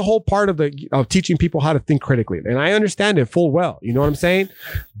 That's the whole part of teaching people how to think critically. And I understand it full well. You know what I'm saying?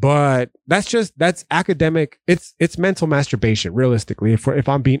 But that's academic. It's mental masturbation, realistically, if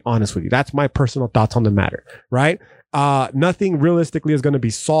I'm being honest with you. That's my personal thoughts on the matter, right? Nothing realistically is going to be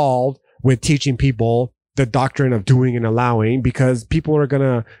solved with teaching people the doctrine of doing and allowing, because people are going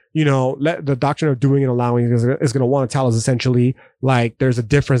to, let the doctrine of doing and allowing is going to want to tell us essentially like there's a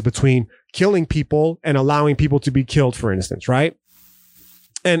difference between killing people and allowing people to be killed, for instance, right?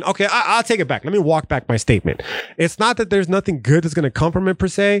 And okay, I'll take it back. Let me walk back my statement. It's not that there's nothing good that's going to come from it per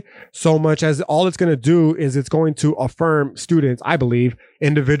se, so much as all it's going to do is it's going to affirm students, I believe,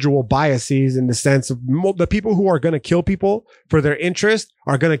 individual biases in the sense of the people who are going to kill people for their interest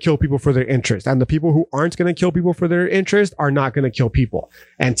are going to kill people for their interest. And the people who aren't going to kill people for their interest are not going to kill people.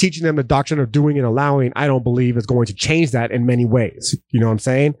 And teaching them the doctrine of doing and allowing, I don't believe is going to change that in many ways. You know what I'm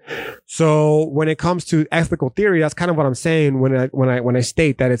saying? So when it comes to ethical theory, that's kind of what I'm saying when I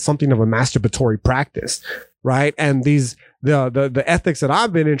state that it's something of a masturbatory practice, right? And the ethics that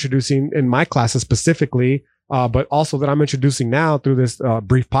I've been introducing in my classes specifically, but also that I'm introducing now through this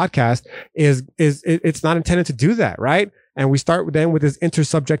brief podcast it's not intended to do that, right? And we start then with this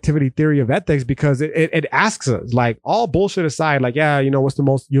intersubjectivity theory of ethics because it asks us, like, all bullshit aside, like, yeah, what's the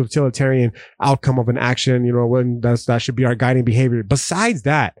most utilitarian outcome of an action? When that should be our guiding behavior. Besides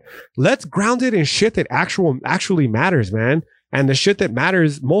that, let's ground it in shit that actually matters, man. And the shit that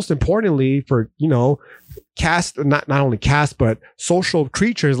matters most importantly for, caste, not only caste, but social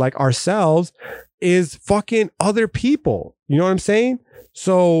creatures like ourselves is fucking other people. You know what I'm saying?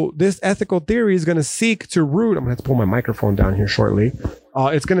 So this ethical theory is going to seek to root, I'm going to have to pull my microphone down here shortly.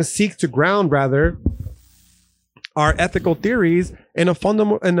 It's going to seek to ground rather our ethical theories in a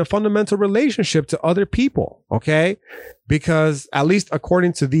fundamental relationship to other people. Okay. Because at least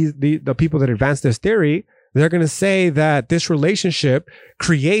according to the people that advance this theory, they're going to say that this relationship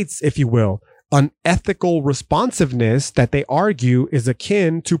creates, if you will, an ethical responsiveness that they argue is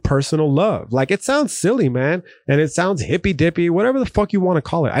akin to personal love. Like, it sounds silly, man. And it sounds hippy dippy, whatever the fuck you want to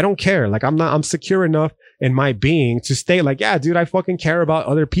call it. I don't care. Like, I'm secure enough in my being to state like, yeah, dude, I fucking care about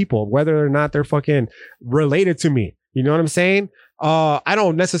other people, whether or not they're fucking related to me. You know what I'm saying? It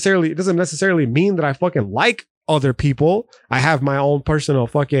doesn't necessarily mean that I fucking like other people. I have my own personal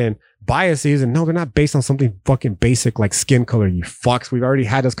fucking biases, and no, they're not based on something fucking basic like skin color, you fucks. We've already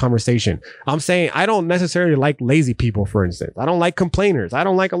had this conversation. I'm saying I don't necessarily like lazy people, for instance. I don't like complainers. I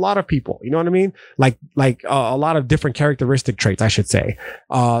don't like a lot of people. You know what I mean? Like a lot of different characteristic traits, I should say.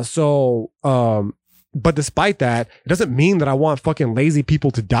 But despite that, it doesn't mean that I want fucking lazy people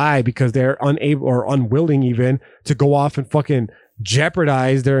to die because they're unable or unwilling even to go off and fucking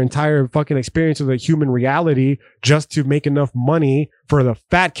jeopardize their entire fucking experience of the human reality just to make enough money for the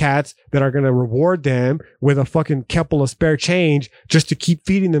fat cats that are going to reward them with a fucking couple of spare change just to keep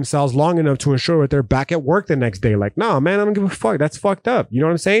feeding themselves long enough to ensure that they're back at work the next day. Like, nah, man, I don't give a fuck. That's fucked up. You know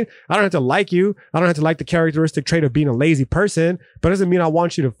what I'm saying? I don't have to like you. I don't have to like the characteristic trait of being a lazy person, but it doesn't mean I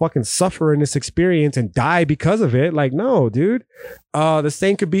want you to fucking suffer in this experience and die because of it. Like, no, dude. The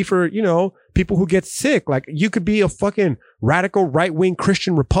same could be for, you know, people who get sick. Like, you could be a fucking radical right-wing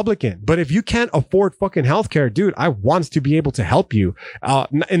Christian Republican, but if you can't afford fucking healthcare, dude, I want to be able to help you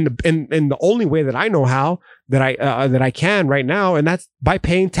in the only way that I know how, that I can right now, and that's by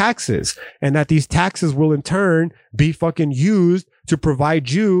paying taxes, and that these taxes will in turn be fucking used to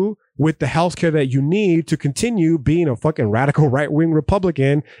provide you with the healthcare that you need to continue being a fucking radical right-wing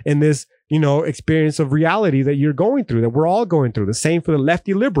Republican in this, you know, experience of reality that you're going through, that we're all going through. The same for the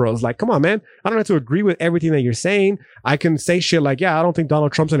lefty liberals. Like, come on, man. I don't have to agree with everything that you're saying. I can say shit like, yeah, I don't think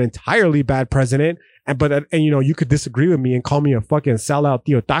Donald Trump's an entirely bad president. And you know, you could disagree with me and call me a fucking sellout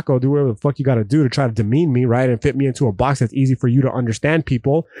Theo Taco, do whatever the fuck you got to do to try to demean me, right? And fit me into a box that's easy for you to understand,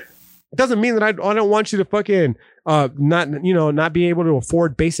 people. It doesn't mean that I don't want you to fucking not be able to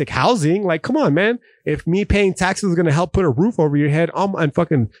afford basic housing. Like, come on, man. If me paying taxes is going to help put a roof over your head and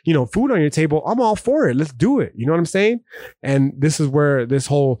fucking, you know, food on your table, I'm all for it. Let's do it. You know what I'm saying? And this is where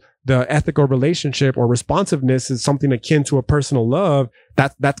the ethical relationship or responsiveness is something akin to a personal love.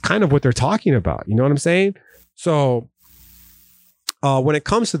 That's kind of what they're talking about. You know what I'm saying? So when it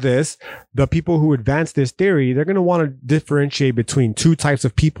comes to this, the people who advance this theory, they're going to want to differentiate between two types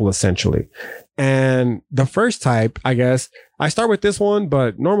of people, essentially. And the first type, I guess, I start with this one,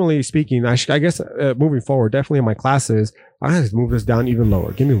 but normally speaking, I guess moving forward, definitely in my classes, I have to move this down even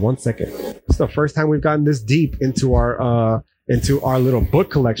lower. Give me 1 second. It's the first time we've gotten this deep into our little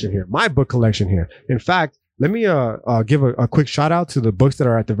book collection here, my book collection here. In fact, let me give a quick shout out to the books that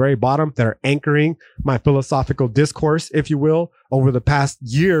are at the very bottom that are anchoring my philosophical discourse, if you will, over the past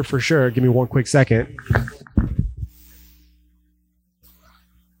year for sure. Give me 1 quick second.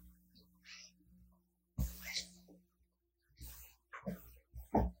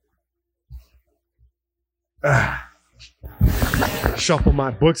 Shuffle my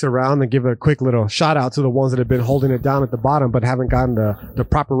books around and give a quick little shout out to the ones that have been holding it down at the bottom but haven't gotten the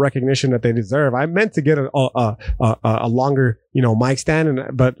proper recognition that they deserve. I meant to get a longer, you know, mic stand,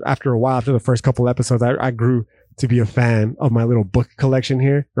 but after a while, after the first couple episodes, I grew to be a fan of my little book collection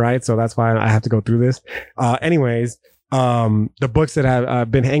here, right? So that's why I have to go through this. Anyways, the books that have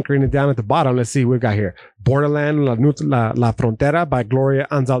been anchoring it down at the bottom. Let's see what we've got here. Borderland, La Frontera by Gloria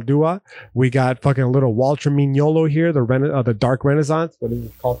Anzaldúa. We got fucking a little Walter Mignolo here, the Dark Renaissance. What is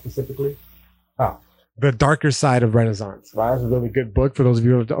it called specifically? The Darker Side of Renaissance. Right? That's a really good book for those of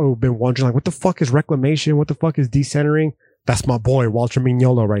you who have been wondering, like, what the fuck is reclamation? What the fuck is decentering? That's my boy, Walter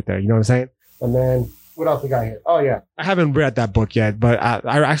Mignolo right there. You know what I'm saying? And then what else we got here? Oh, yeah. I haven't read that book yet, but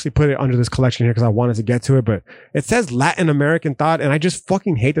I actually put it under this collection here because I wanted to get to it. But it says Latin American thought, and I just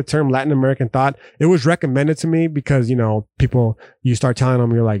fucking hate the term Latin American thought. It was recommended to me because, you know, you start telling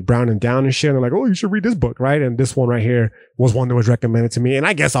them you're like brown and down and shit, and they're like, oh, you should read this book, right? And this one right here was one that was recommended to me, and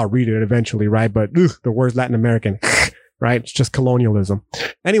I guess I'll read it eventually, right? But the word's Latin American, right? It's just colonialism.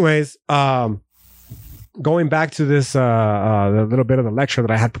 Anyways, going back to this, the little bit of the lecture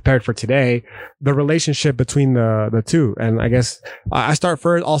that I had prepared for today, the relationship between the two. And I guess I'll start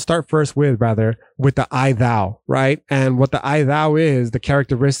first with the I thou, right? And what the I thou is, the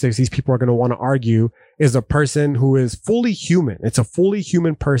characteristics these people are going to want to argue is a person who is fully human. It's a fully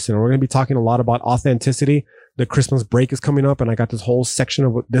human person. And we're going to be talking a lot about authenticity. The Christmas break is coming up, and I got this whole section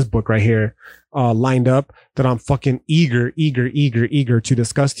of this book right here lined up that I'm fucking eager to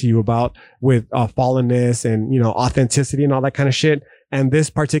discuss to you about with fallenness and, you know, authenticity and all that kind of shit. And this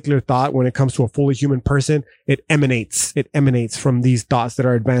particular thought, when it comes to a fully human person, it emanates from these thoughts that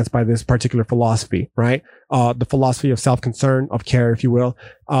are advanced by this particular philosophy, right? The philosophy of self-concern, of care, if you will,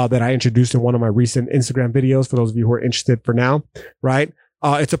 that I introduced in one of my recent Instagram videos for those of you who are interested for now, right?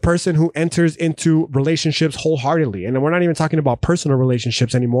 It's a person who enters into relationships wholeheartedly. And we're not even talking about personal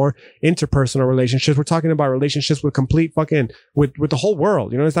relationships anymore, interpersonal relationships. We're talking about relationships with complete fucking, with the whole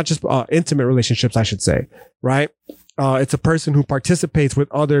world. You know, it's not just intimate relationships, I should say, right? It's a person who participates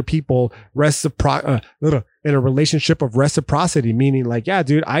with other people in a relationship of reciprocity, meaning like, yeah,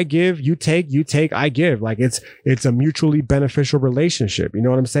 dude, I give, you take, I give. Like it's a mutually beneficial relationship. You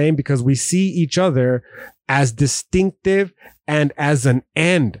know what I'm saying? Because we see each other as distinctive and as an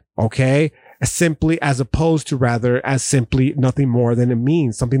end, okay? As opposed to rather as simply nothing more than a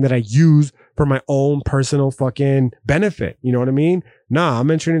means, something that I use for my own personal fucking benefit. You know what I mean? Nah,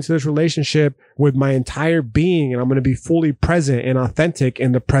 I'm entering into this relationship with my entire being, and I'm going to be fully present and authentic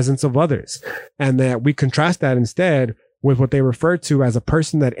in the presence of others. And that we contrast that instead with what they refer to as a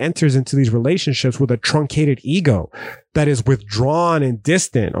person that enters into these relationships with a truncated ego that is withdrawn and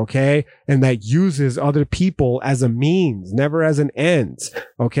distant, okay? And that uses other people as a means, never as an end,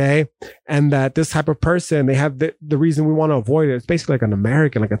 okay? And that this type of person, they have the reason we want to avoid it. It's basically like an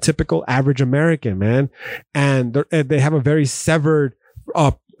American, like a typical average American, man. And they have a very severed,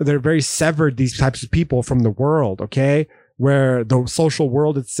 they're very severed, these types of people, from the world, okay? Where the social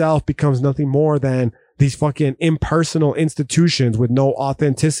world itself becomes nothing more than these fucking impersonal institutions with no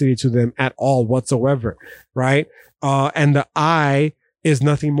authenticity to them at all whatsoever, right? And the I is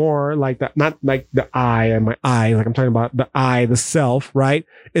nothing more like that, not like the I and my I, like I'm talking about the I, the self, right?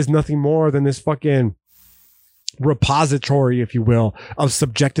 Is nothing more than this fucking repository, if you will, of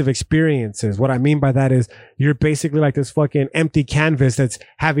subjective experiences. What I mean by that is you're basically like this fucking empty canvas that's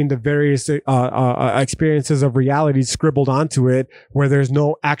having the various experiences of reality scribbled onto it, where there's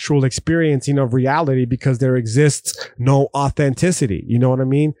no actual experiencing of reality because there exists no authenticity. You know what I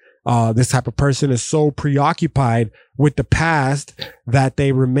mean? This type of person is so preoccupied with the past that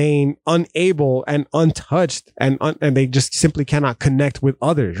they remain unable and untouched, and they just simply cannot connect with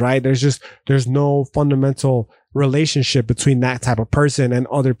others, right? There's no fundamental relationship between that type of person and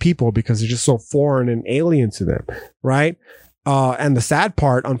other people because they're just so foreign and alien to them, right? And the sad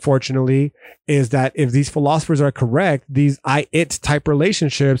part, unfortunately, is that if these philosophers are correct, these I-it type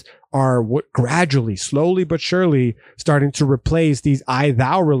relationships are gradually, slowly but surely starting to replace these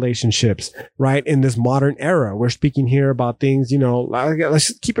I-thou relationships, right? In this modern era, we're speaking here about things, you know, let's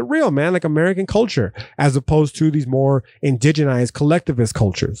just keep it real, man, like American culture, as opposed to these more indigenized collectivist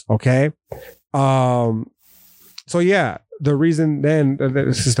cultures, okay? So yeah, the reason then,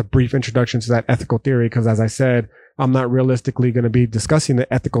 this is just a brief introduction to that ethical theory, because as I said, I'm not realistically going to be discussing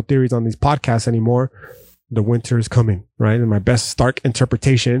the ethical theories on these podcasts anymore. The winter is coming, right? And my best Stark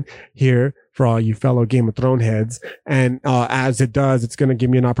interpretation here for all you fellow Game of Thrones heads. And as it does, it's going to give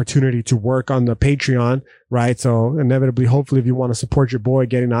me an opportunity to work on the Patreon, right? So inevitably, hopefully, if you want to support your boy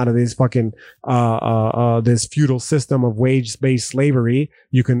getting out of this fucking this feudal system of wage-based slavery,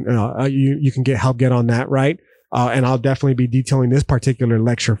 you can you can help get on that, right? And I'll definitely be detailing this particular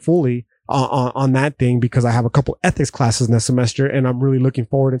lecture fully on that thing, because I have a couple ethics classes next semester and I'm really looking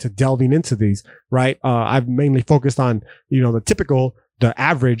forward into delving into these, right? I've mainly focused on, you know, the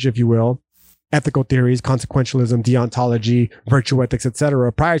average, if you will, ethical theories, consequentialism, deontology, virtue ethics,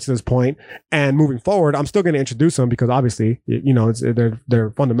 etc. prior to this point. And moving forward, I'm still going to introduce them because obviously, you know,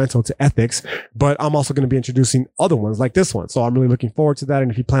 they're fundamental to ethics, but I'm also going to be introducing other ones like this one. So I'm really looking forward to that.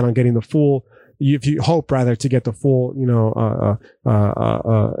 And if you plan on getting the full, if you hope rather to get the full, you know,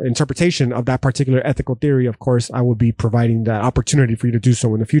 interpretation of that particular ethical theory, of course, I will be providing that opportunity for you to do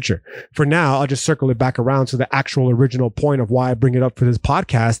so in the future. For now, I'll just circle it back around to the actual original point of why I bring it up for this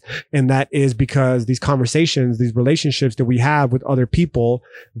podcast. And that is because these conversations, these relationships that we have with other people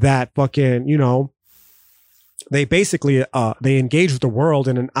that fucking, you know, they basically, they engage with the world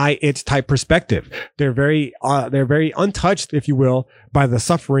in an I-it type perspective. They're very untouched, if you will, by the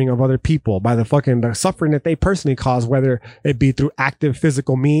suffering of other people, by the suffering that they personally cause, whether it be through active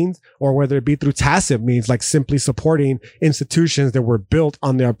physical means or whether it be through tacit means, like simply supporting institutions that were built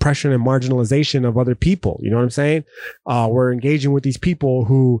on the oppression and marginalization of other people. You know what I'm saying? We're engaging with these people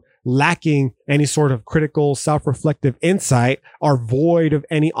who, lacking any sort of critical self-reflective insight, are void of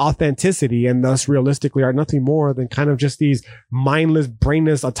any authenticity, and thus realistically are nothing more than kind of just these mindless,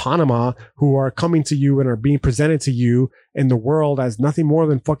 brainless autonoma who are coming to you and are being presented to you in the world as nothing more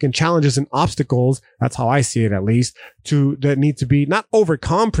than fucking challenges and obstacles. That's how I see it, at least, that need to be not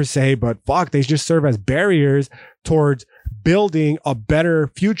overcome per se, but fuck, they just serve as barriers towards building a better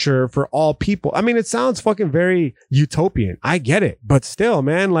future for all people. I mean, it sounds fucking very utopian. I get it. But still,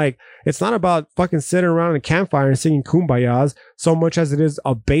 man, like, it's not about fucking sitting around a campfire and singing kumbayas so much as it is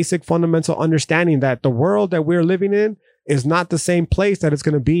a basic fundamental understanding that the world that we're living in is not the same place that it's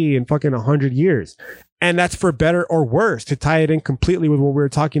going to be in fucking 100 years. And that's for better or worse. To tie it in completely with what we were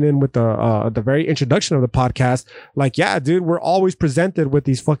talking in with the very introduction of the podcast. Like, yeah, dude, we're always presented with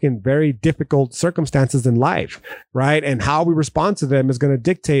these fucking very difficult circumstances in life, right? And how we respond to them is going to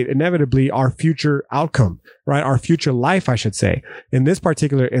dictate inevitably our future outcome, right? Our future life, I should say. In this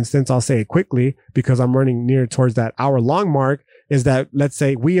particular instance, I'll say it quickly because I'm running near towards that hour-long mark, is that, let's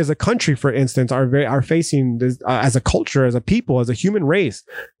say, we as a country, for instance, are facing this, as a culture, as a people, as a human race,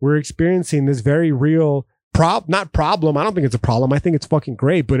 we're experiencing this very real not problem. I don't think it's a problem. I think it's fucking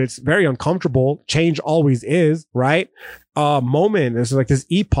great, but it's very uncomfortable. Change always is, right? moment. It's like this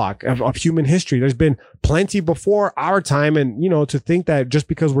epoch of human history. There's been plenty before our time. And, you know, to think that just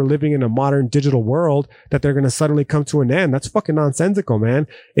because we're living in a modern digital world that they're going to suddenly come to an end, that's fucking nonsensical, man.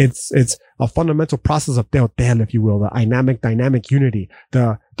 It's a fundamental process of Teotel, if you will, the dynamic unity,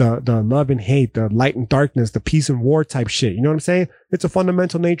 the love and hate, the light and darkness, the peace and war type shit. You know what I'm saying? It's a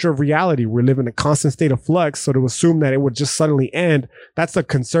fundamental nature of reality. We live in a constant state of flux. So to assume that it would just suddenly end, that's a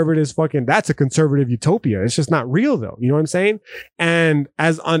conservative utopia. It's just not real though. You know what I'm saying? And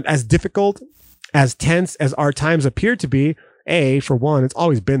as difficult, as tense as our times appear to be, for one, it's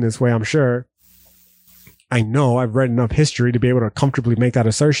always been this way, I'm sure. I know I've read enough history to be able to comfortably make that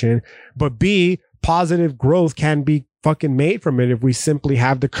assertion, but B, positive growth can be fucking made from it if we simply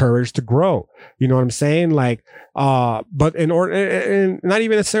have the courage to grow. You know what I'm saying? Like, but in order, and not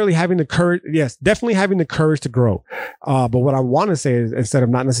even necessarily having the courage, yes, definitely having the courage to grow. But what I want to say is, instead of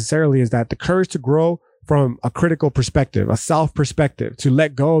not necessarily, is that the courage to grow from a critical perspective, a self perspective, to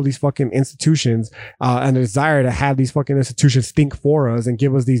let go of these fucking institutions, and the desire to have these fucking institutions think for us and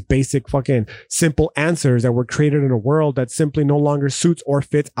give us these basic fucking simple answers that were created in a world that simply no longer suits or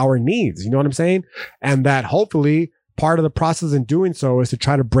fits our needs. You know what I'm saying? And that hopefully part of the process in doing so is to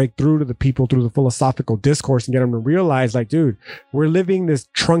try to break through to the people through the philosophical discourse and get them to realize, like, dude, we're living this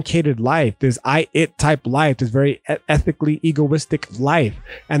truncated life, this it type life, this very ethically egoistic life.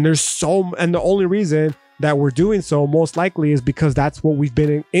 And and the only reason that we're doing so most likely is because that's what we've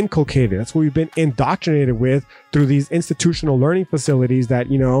been inculcated. That's what we've been indoctrinated with through these institutional learning facilities that,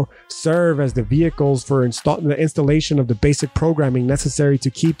 you know, serve as the vehicles for the installation of the basic programming necessary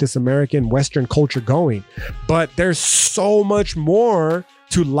to keep this American Western culture going. But there's so much more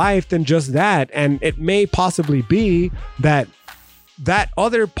to life than just that. And it may possibly be that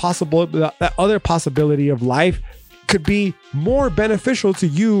other possibility of life could be more beneficial to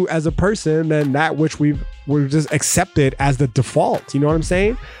you as a person than that which we've just accepted as the default. You know what I'm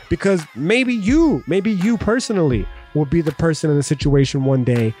saying? Because maybe you personally will be the person in a situation one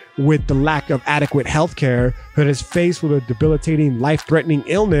day with the lack of adequate healthcare, that is faced with a debilitating, life-threatening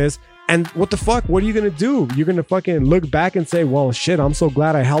illness. And what the fuck? What are you going to do? You're going to fucking look back and say, well, shit, I'm so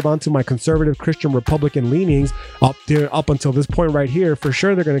glad I held on to my conservative Christian Republican leanings up until this point right here. For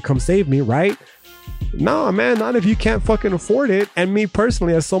sure, they're going to come save me, right? No, man, not if you can't fucking afford it. And me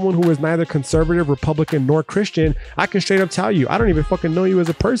personally, as someone who is neither conservative, Republican, nor Christian, I can straight up tell you, I don't even fucking know you as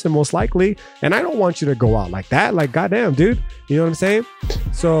a person, most likely. And I don't want you to go out like that. Like, goddamn, dude. You know what I'm saying?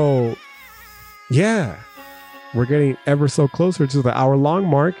 So, yeah, we're getting ever so closer to the hour-long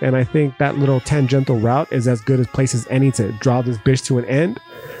mark. And I think that little tangential route is as good a place as any to draw this bitch to an end.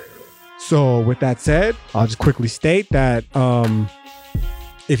 So, with that said, I'll just quickly state that,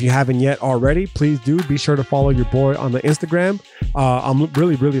 if you haven't yet already, please do be sure to follow your boy on the Instagram. I'm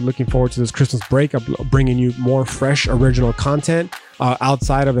really looking forward to this Christmas break. I'm bringing you more fresh, original content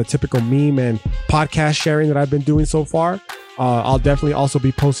outside of the typical meme and podcast sharing that I've been doing so far. I'll definitely also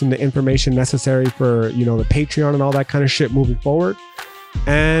be posting the information necessary for, you know, the Patreon and all that kind of shit moving forward,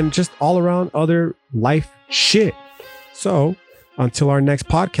 and just all around other life shit. So until our next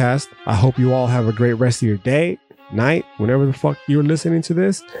podcast, I hope you all have a great rest of your day, night, whenever the fuck you're listening to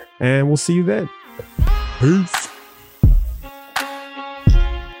this, and we'll see you then. Peace.